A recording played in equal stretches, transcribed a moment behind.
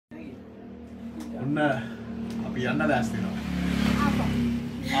ඔන්න අපි යන්න දැස් දෙනවා.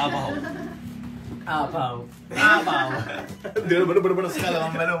 ආපහු. දෙන්න බඩ ස්කාලා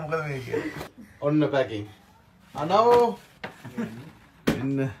මම බලමු මොකද මේ කියන්නේ. ඔන්න පැකින්. අනවෝ.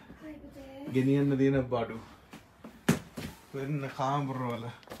 එන්න. ගෙනියන්න දෙන බඩු. වෙන්න කාමරවල.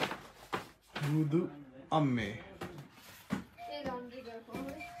 මුදු අම්මේ.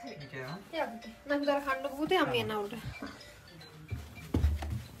 నాకు జర కండకపోతే అమ్మి అన్న ఉంటా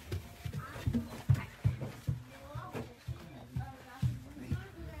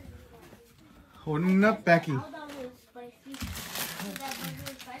ඔන්න පැකින්.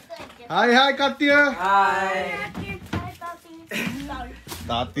 හායි කට්ටිය. හායි.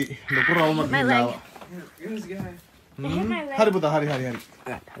 තාත්ති ලොකු රවුමක් ගිහලා. හරි පුතා හරි. හරි.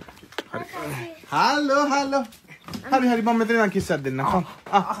 හලෝ. හරි මම මෙතන නම් කිස්සක් දෙන්නම්.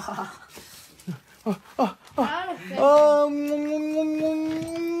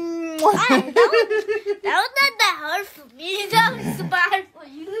 That was not that hard for me. That was bad for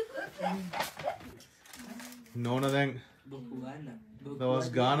you. නෝන දැන් දවස්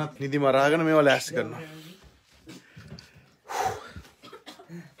ගානක් නිදි මරාගෙන මේවා ලෑස්ති කරනවා.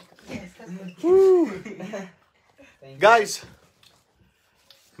 Guys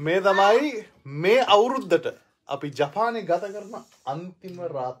මේ තමයි මේ අවුරුද්දට අපි ජපානයේ ගත කරන අන්තිම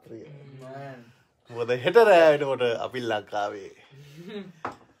රාත්‍රිය. මොකද හෙට රෑ වෙනකොට අපි ලංකාවේ.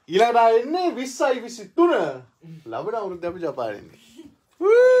 ඊළඟට එන්නේ 20යි 23 ලබන අවුරුද්ද අපි ජපානයේ ඉන්නේ.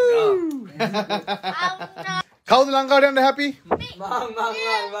 කවුද ලංකාවට යන්න හැපි?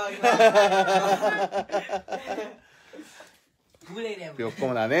 අපි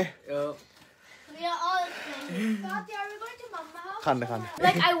ඔක්කොම දානේ. We are all Tati, are we going to Mama house? කන්න.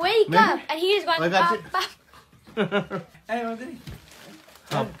 Like I wake up and he is going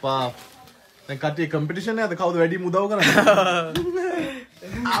අප්පා. දැන් කට්ටිය කම්පිටිෂන් එකද කවුද වැඩිම උදව් කරන්නේ?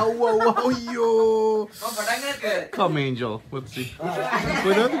 අයියෝ. මම පටන් ගන්නද? Come angel. Let's see.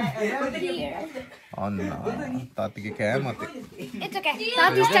 කොහෙද? අන්න තාත්තිගේ කෑමත්. It's okay.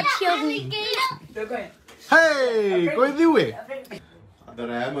 Tati just killed me. Hey, කොහෙද ඉුවේ? අද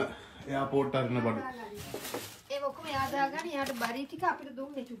රෑම එයාපෝට් අරින බඩු. ඒ ඔක්කොම යාදාගන්න යාට බරි ටික අපිට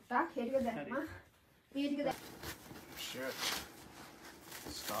දුන්නේ චුට්ටක් හෙලිය දැම්මා. මේ ටික දැන් Shit.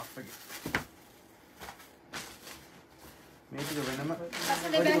 Stop again. මේ ටික වෙනම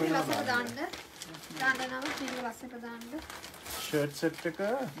ලස්සන බෑග් එක ලස්සන දාන්න. දාන්න නම් මේක ලස්සනට දාන්න. ෂර්ට් සෙට් එක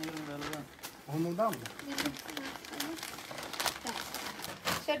ඔහොම දාමු.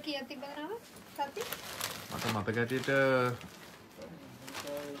 ෂර්ට් කීයක් තිබ්බද නම? සත්‍ය? මට මතක ඇටියට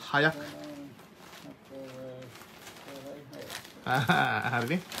 6ක්.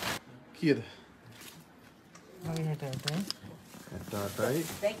 හරිනේ. කීයද? මගේ 68යි.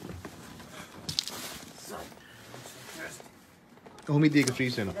 කොහොමද ඒක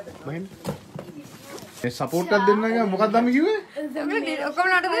ෆ්‍රීස් වෙනවා? බහින්න. ඒ සපෝට් එකක් දෙන්න එක මොකක්ද අපි කිව්වේ? ඔක්කොම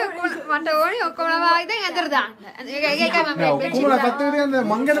නටද මට ඕනේ ඔක්කොම ලාවා ඉතින් ඇදලා දාන්න. ඒකයි මම ඔක්කොම පැත්තට තියන්න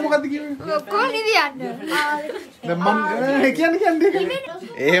මං ගැන මොකද්ද කිව්වේ? ඔක්කොම නිදියන්න. දැන් මං කියන්නේ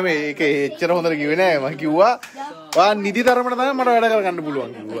එහෙම ඒක එච්චර හොඳට කිව්වේ නෑ මං කිව්වා ඔයා නිදි තරමට තමයි මට වැඩ කරගන්න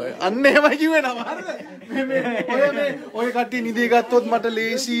පුළුවන් කිව්වා. අන්න එහෙමයි කිව්වේ නම හරිද? ඔය කට්ටිය නිදි ගත්තොත් මට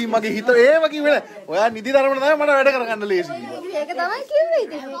ලේසි මගේ හිත ඒව කිව්වේ නෑ. ඔයා නිදි තරමට තමයි මට වැඩ කරගන්න ලේසි කිව්වා. ඒක තමයි කිව්වේ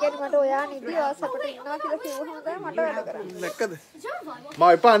ඉතින්. ඒ කියන්නේ මට ඔයා නිදි ආසපට ඉන්නවා කියලා කිව්වම තමයි මට වැඩ කරන්න. නැක්කද? මම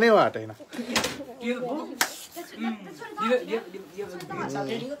එපා නේ වාට එන.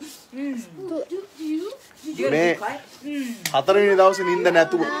 මේ හතරවෙනි දවසේ නිින්ද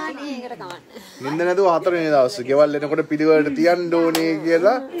නැතුව නිින්ද නැතුව හතරවෙනි දවසේ ගෙවල් එනකොට පිළිවෙලට තියන්න ඕනේ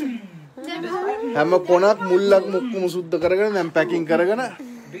කියලා හැම කොනක් මුල්ලක් මුක්කුම සුද්ධ කරගෙන දැන් පැකින් කරගෙන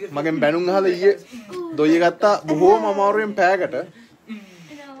මගෙන් බැනුම් අහලා ඊයේ දොයිය ගත්තා බොහෝම අමාරුවෙන් පෑකට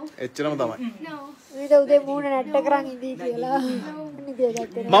එච්චරම තමයි ඊට උදේ මූණ නැට්ට කරන් ඉඳී කියලා නිදිය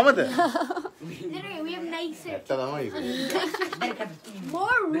ගත්තේ මමද We have nicer.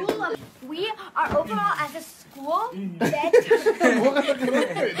 More rule. We are overall as a school better.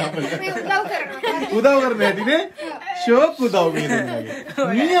 උදව් කරන්න ඇතිනේ ෂෝක් උදව් කියන්නේ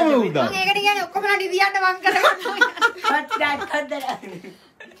නියම උදව්. මම ඒකට කියන්නේ ඔක්කොම නිදියන්න මං කරගන්නවා.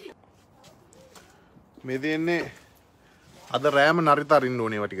 මේ දෙන්නේ අද රෑම නරිත අරින්න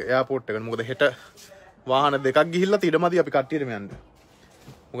ඕනේ ඒවා ටික එයාපෝට් එකට. මොකද හෙට වාහන දෙකක් ගිහිල්ලා ඊටමදි අපි කට්ටියටම යන්න.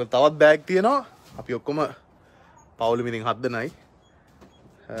 මොකද තවත් බෑග් තියෙනවා. අපි ඔක්කොම පවුලෙම ඉතින් 7 දෙනයි.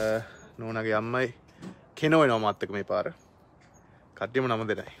 නෝනාගේ අම්මයි කෙනෝ වෙනවා මාත් එක්ක මේ පාර. කට්ටියම 9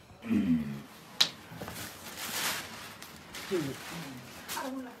 දෙනයි.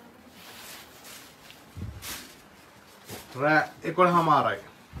 රෑ 11:00යි.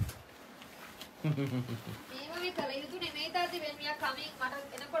 මේව මේ කල යුතු නෙමෙයි තාත්තේ වෙන මියා කමින්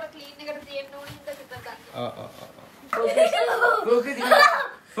මට එනකොට ක්ලීන් එකට දෙන්න ඕනේ හින්දා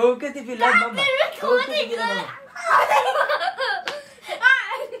Focus if you love mama. Focus if you love mama.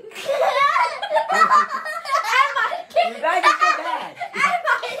 You guys are so bad.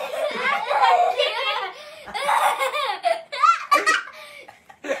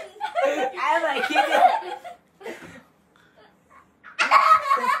 I'm like kidding.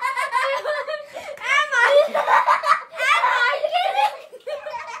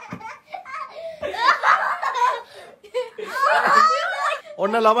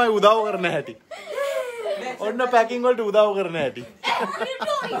 ඔන්න ළමයි උදව් කරන හැටි. ඔන්න පැකින් වලට උදව් කරන හැටි.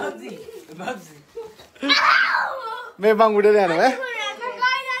 මේ මං උඩට යනවා ඈ.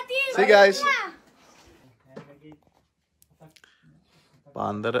 See guys.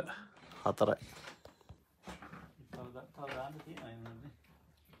 පාන්දර 4යි.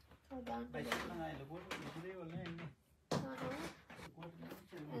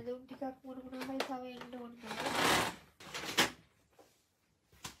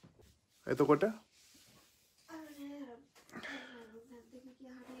 එතකොට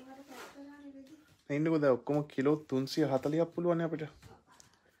ඉන්නකො දැන් ඔක්කොම කිලෝ 340ක් පුළුවන් අපිට.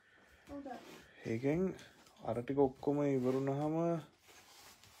 ඒකෙන් අර ටික ඔක්කොම ඉවරුනහම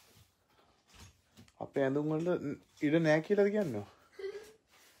අපේ ඇඳුම් වල ඉඩ නැහැ කියලාද කියන්නේ?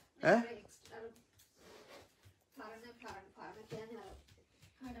 ඈ?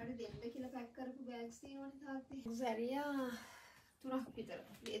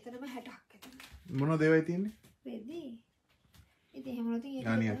 මොන දේවයි තියෙන්නේ? රෙදි. ඉතින් එහෙම නැති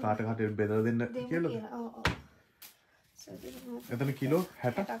යානිය කාට කාට බෙදලා දෙන්න කියලාද? ඔව් ඔව්. එතන කිලෝ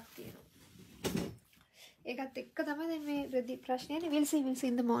 60ක් තියෙනවා. ඒකත් එක්ක තමයි දැන් මේ රෙදි ප්‍රශ්නයනේ. we'll see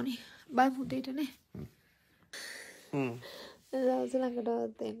in the morning. බලමු උදේටනේ. දවස් ළඟට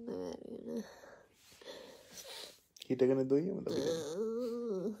දෙන්න බැරි. හිටගෙන දොයියමද?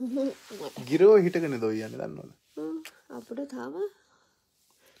 ගිරෝ හිටගෙන දොයියන්නේ දන්නවද? අපිට තාම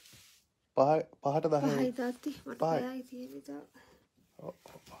පහට 10 පහයි තාත්ති මට පහයි තියෙන්නේ තා. ඔව්.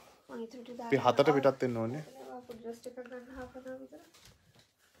 අපි 7ට පිටත් වෙන්න ඕනේ. පොඩි රෙස්ට් එකක් ගන්න හපනවා විතර.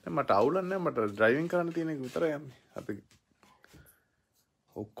 දැන් මට අවුලක් නැහැ මට ඩ්‍රයිවිං කරන්න තියෙන එක විතරයි යන්නේ. අපි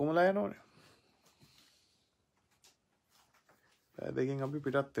ඔක්කොමලා යනෝනේ. පැය දෙකකින් අපි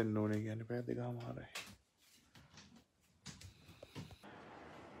පිටත් වෙන්න ඕනේ කියන්නේ පැය දෙකමාරයි.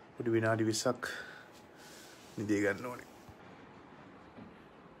 පොඩි විනාඩි 20ක් නිදිය ගන්න ඕනේ.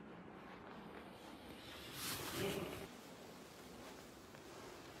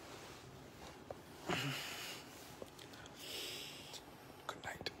 Good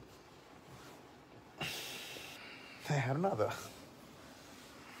night. හැරුණාද?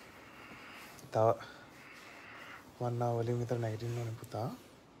 තව 1 hour වලින් විතර නැගිටින්න ඕනේ පුතා.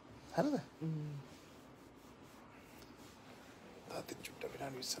 හරිද? තාත්ති චුට්ට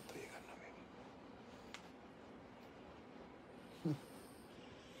විනාඩි 20ක් තේ ගන්න මේ.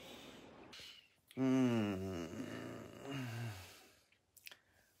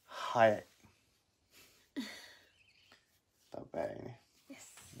 Hi. Tabene. Yes.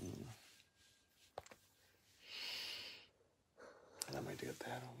 Lamai ටික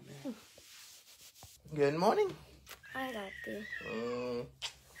තෑරුනේ. Good morning. Hi, Tati.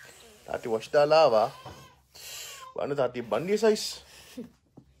 Tati wash දාලා ආවා. වන්න තාටි බණ්ඩිය සයිස්.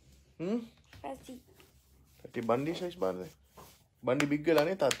 Tati. තාටි බණ්ඩිය සයිස් බාරද? බණ්ඩි බිග් ගලා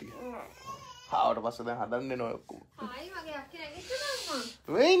නේ තාටි. ආවට පස්සේ දැන් හදන්න එනවා ඔක්කොම. හායි මගේ අක්කේ නැගිටිනවා අම්මා.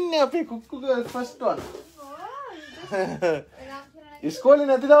 වෙන්නේ අපේ කුක්කුගේ ෆස්ට් වන්. ඉස්කෝලේ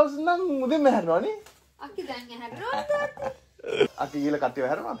නැති දවස් නම් උදේම හැරෙනවනේ. අක්කි දැන් හැරෙනවා. අක්කි ගිහලා කට්ටිය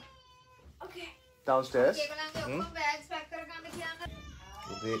හැරෙනවද? Okay. Downstairs. ඒගොල්ලන්ගේ ඔක්කොම bags pack කරගන්න කියන්න.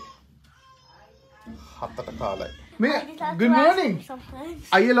 උදේ 7ට කාලයි. මේ good morning.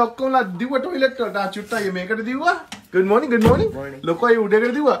 අයියලා ඔක්කොමලා දිව්ව ටොයිලට් වලට චුට්ටා අයියා මේකට දිව්වා. good morning good morning. ලොකෝ අයියා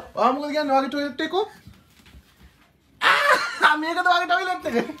උඩේකට දිව්වා. ආ මොකද කියන්නේ වාගේ ටොයිලට් එකෝ? ආ මේකද වාගේ ටොයිලට්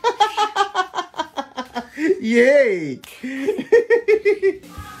එක. Yay!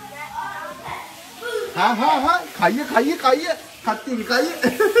 ha kaya කත්තිගේ කය.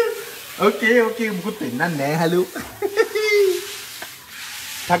 okay මුකුත් වෙන්න නෑ හලු.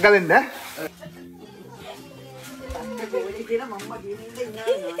 ටග්ගලෙන්ද?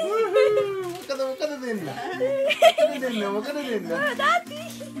 මොකද දෙන්න?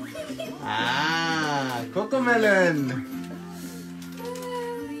 cocomelon.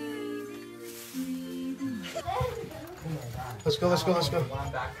 Let's go.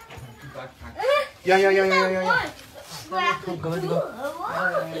 Yeah.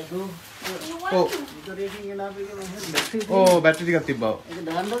 Go. Oh, battery ටිකක් තිබ්බා.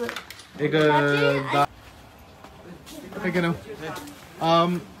 ඒක දාන්න. ඒක නෝ.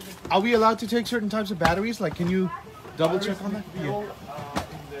 Are we allowed to take certain types of batteries? Like, can you double check on that?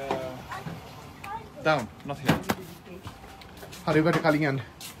 Down, not here. How do you got to Kalian?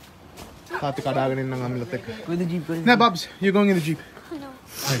 With the jeep. No, Babs, you're going in the jeep. No.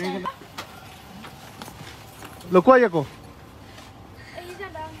 Right. Look where you go.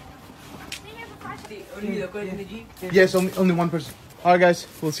 Only the in the jeep? Yes, only one person. All right, guys,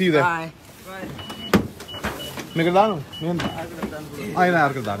 we'll see you there. Bye. Bye.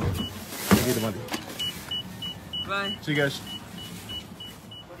 Bye. See you guys.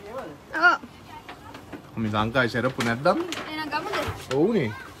 Oh. I'm in Lanka. I said up on that dam. එහෙනම් ගමුද? Oh,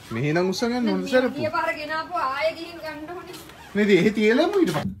 nee. Me hinang usan yan. Nung sarap. ගිය පාර ගෙනාපුවා ආයෙ ගිහින් ගන්න ඕනේ. Nee, die hele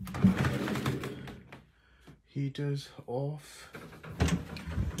moeite van. Heaters off.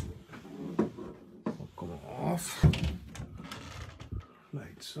 Oh, come off.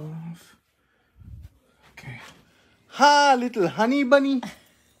 Lights off. Okay. Ha, little honey bunny.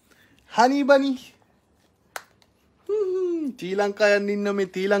 Honey bunny. Sri Lanka yan ninna me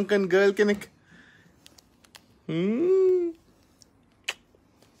Sri Lankan girl kenek.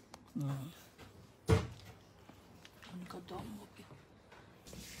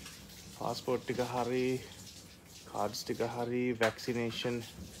 Passport tika hari, cards tika hari, vaccination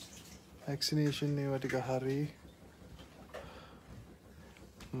eva tika hari.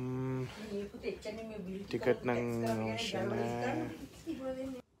 Ticket nang ocean hai.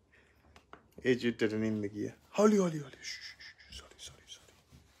 Age uttara ninda giya. Holy. Sorry.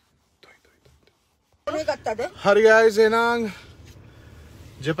 Hari guys, enang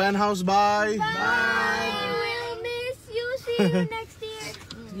Japan house bye. We'll miss you. See you next year.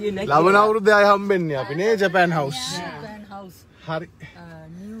 See you next Laban avurudhe ay hambenne api ne Japan house. Japan house. Hari.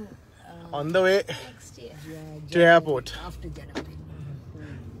 New On the way Next year. to airport. after January.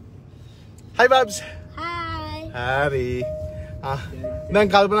 Hi Babs. Hi. Hari. දැන්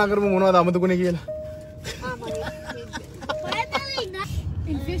කල්පනා කරමු මොනවද අමතකුනේ කියලා.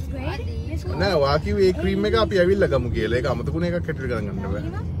 In 5th grade? නෑ වා කිව්වේ ඒ cream එක අපි ඇවිල්ලා ගමු කියලා. ඒක අමතකුනේ එකක් හැටියට ගණන් ගන්න බෑ.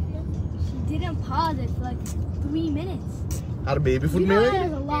 She didn't pause it for like 3 minutes. අර බේබි ෆුඩ් මේ There's වගේ.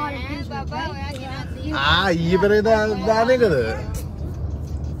 a lot of things. බබා ඔයා ගෙනාදී. ඊයේ පෙරේදා දාන එකද?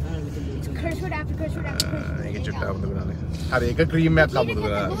 Curse word after curse word after curse word. ඒක චුට්ට අමතකුණානේ. හරි ඒක ක්‍රීම් එකක්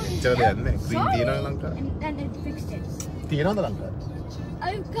අමතකුණා. ඉතල දෙයක් නෑ. ක්‍රීම් තියෙනවද ලංකාවේ? And it fixed it. තියෙනවද ලංකාවේ? A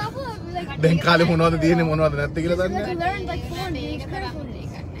couple of like. දැන් කාලේ මොනවද තියෙන්නේ මොනවද නැත්තේ කියලා Like, දන්නේ I learned like 4 names. Curse word. නෑ.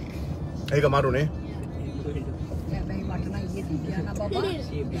 ඒක මරුනේ. හැබැයි මට නම් ඊයේ තිබ්බා බබා.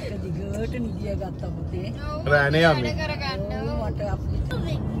 ඒ පිට දිගට නිදිය ගත්තා පුතේ. රෑනේ යමි. කරගන්න. මට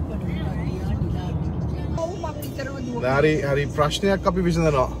හරි ප්‍රශ්නයක් අපි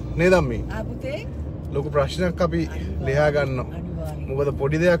විසඳනවා නේද අම්මී? පුතේ ලොකු ප්‍රශ්නයක් අපි ලියා ගන්නවා. මොකද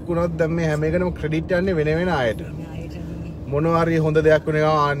පොඩි දෙයක් වුණත් දැන් මේ හැම එකටම ක්‍රෙඩිට් යන්නේ වෙන අයට. මොනවා හරි හොඳ දෙයක්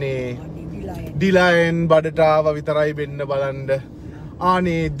වුණා ආනේ ඩිලයින් බඩට ආව විතරයි වෙන්න බලන්න.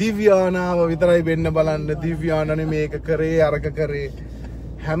 ආනේ දිව්‍යානාව විතරයි වෙන්න බලන්න. දිව්‍යානනේ මේක කරේ අරක කරේ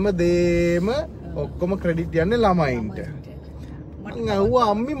හැමදේම ඔක්කොම ක්‍රෙඩිට් යන්නේ ළමයින්ට. මම අහුවා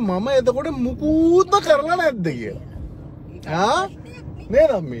අම්මි මම එතකොට මුකුත් කරලා නැද්ද කියලා.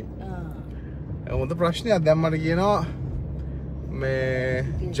 නේද අම්මි? හොඳ ප්‍රශ්නයක් දැන් මට කියනවා මේ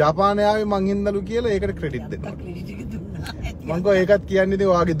ජපානයේ ආවේ මං හින්දලු කියලා ඒකට ක්‍රෙඩිට් දෙනවා. මං කෝ ඒකත් කියන්නේ ඉතින්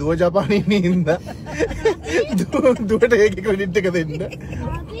ඔයාගේ දුව ජපානයේ ඉන්නේ හින්දා දුවට ඒකේ ක්‍රෙඩිට් එක දෙන්න. I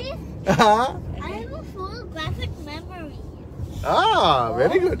have a full graphic memory.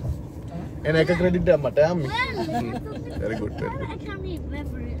 very good. එන එක ක්‍රෙඩිට් එක මට අම්මි. very good. I can't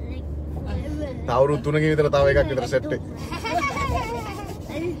remember it. Like, තවරු 3 විතර තව එකක් විතර සෙට් එක.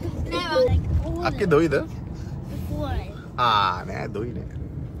 අක්කේ දොයිද? before. නෑ දොයි නෑ.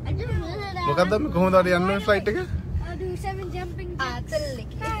 I just realized that. මොකක්ද මේ කොහොමද අර යන්නේ ෆ්ලයිට් එක? I'll do 7 jumping jacks.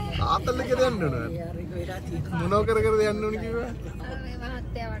 ආතල් එකද යන්න ඕන. මොනව කර කර යන්න ඕන කිව්වා? මේ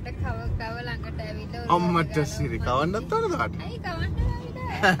මහත්තයාට කව ළඟට ඇවිල්ලා අම්මට සිරි කවන්නත් ඕනද කාට? අයි කවන්න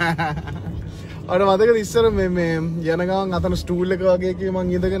අර මතකද ඉස්සර මේ යන ගමන් අතන ස්ටූල් එක වගේ එකේ මං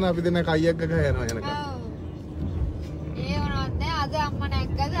ඉඳගෙන අපි දෙන කයියක් ගහ යනවා යනකම්. ඒ වුණත් නෑ අද අම්මා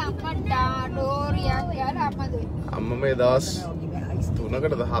නැග්ගද අම්මා ඩෝරියක් ගාලා අම්මා දුයි. අම්මා මේ දවස්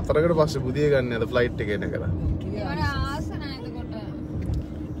 3කට 4කට පස්සේ බුදිය ගන්න අද ෆ්ලයිට් එකේ නේද? ඒවට ආස නෑ එතකොට.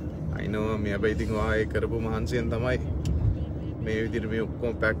 I know මේ හැබැයි ඉතින් ඔයා කරපු මහන්සියෙන් තමයි මේ විදිහට මේ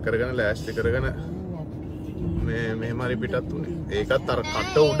ඔක්කොම පැක් කරගෙන ලෑස්ති කරගෙන මේ මෙහෙම හරි පිටත් උනේ. ඒකත් අර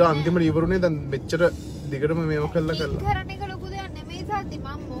කට උඩ අන්තිමට ඉවරුනේ දැන් මෙච්චර දිගටම මේව කළා. කරන එක ලොකු දෙයක් නෙමෙයි සද්දි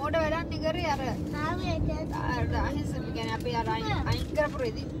මම මෝඩ වැඩක් නිකරේ අර අහිංසක කියන්නේ අපි අර අයින් කරපු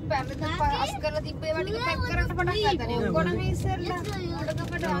රෙදි පැරලි පාස් කරලා තිබ්බේ වා ටික පැක් කරන්න පටන් ගත්තානේ. ඔක්කොම ඉස්සෙල්ලා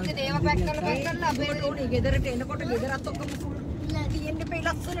මෝඩකමට වගේ දේව පැක් කරලා අපේ උනේ ගෙදරට එනකොට ගෙදරත් ඔක්කොම තියෙන්න පෙයි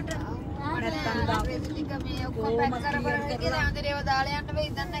ලස්සනට. ටික මේ ඔක්කොම පැක් කරපරගෙන කියලා ආන්දරේව දාලා යන්න වෙයි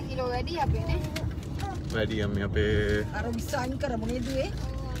දැන් කිලෝ වැඩි අපේ නේ. වැඩි යම්මි අපේ අර විශ්වාස කරමු නේද ඒ?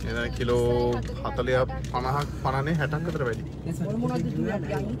 එන කිලෝ 40 50ක් 50නේ 60ක් අතර වැඩි. මොනවද දුන්නේ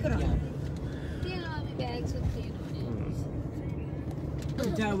අපි අයින් කරන්නේ? තියෙනවා මේ බෑග්ස් උත් තියෙනවා.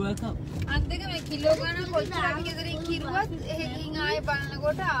 ජා වර්ක් අප්. අන්තික මේ කිලෝ ගණන් කොච්චර අපි ගෙදරින් කිරුවත් එහෙකින් ආයේ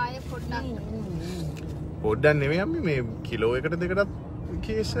බලනකොට ආයේ පොඩ්ඩක් නෙවෙයි අම්මි මේ කිලෝ එකට දෙකටත්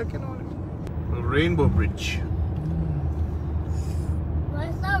කේස් එකක් එනවනේ. Rainbow Bridge.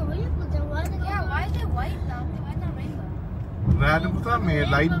 What's that rainbow? Yeah, why is it white now? Why not rainbow? රාඩ පුතා මේ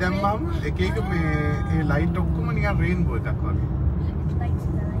ලයිට් දැම්මම එක එක මේ ඒ ලයිට් ඔක්කොම නිකන් රේන්බෝ එකක් වගේ. Lights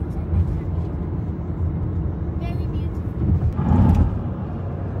in the lights. Very beautiful.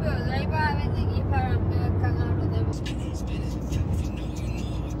 Well, I buy everything if I come out of them.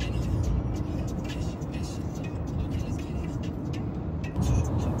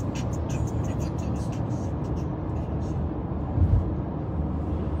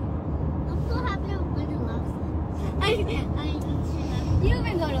 I'm so happy I'm going to Lobster. You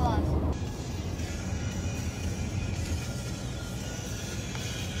can go to Lobster.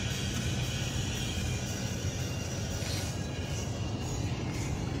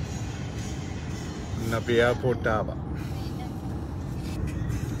 අපි airport ආවා.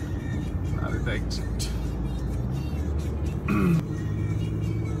 හරි exit.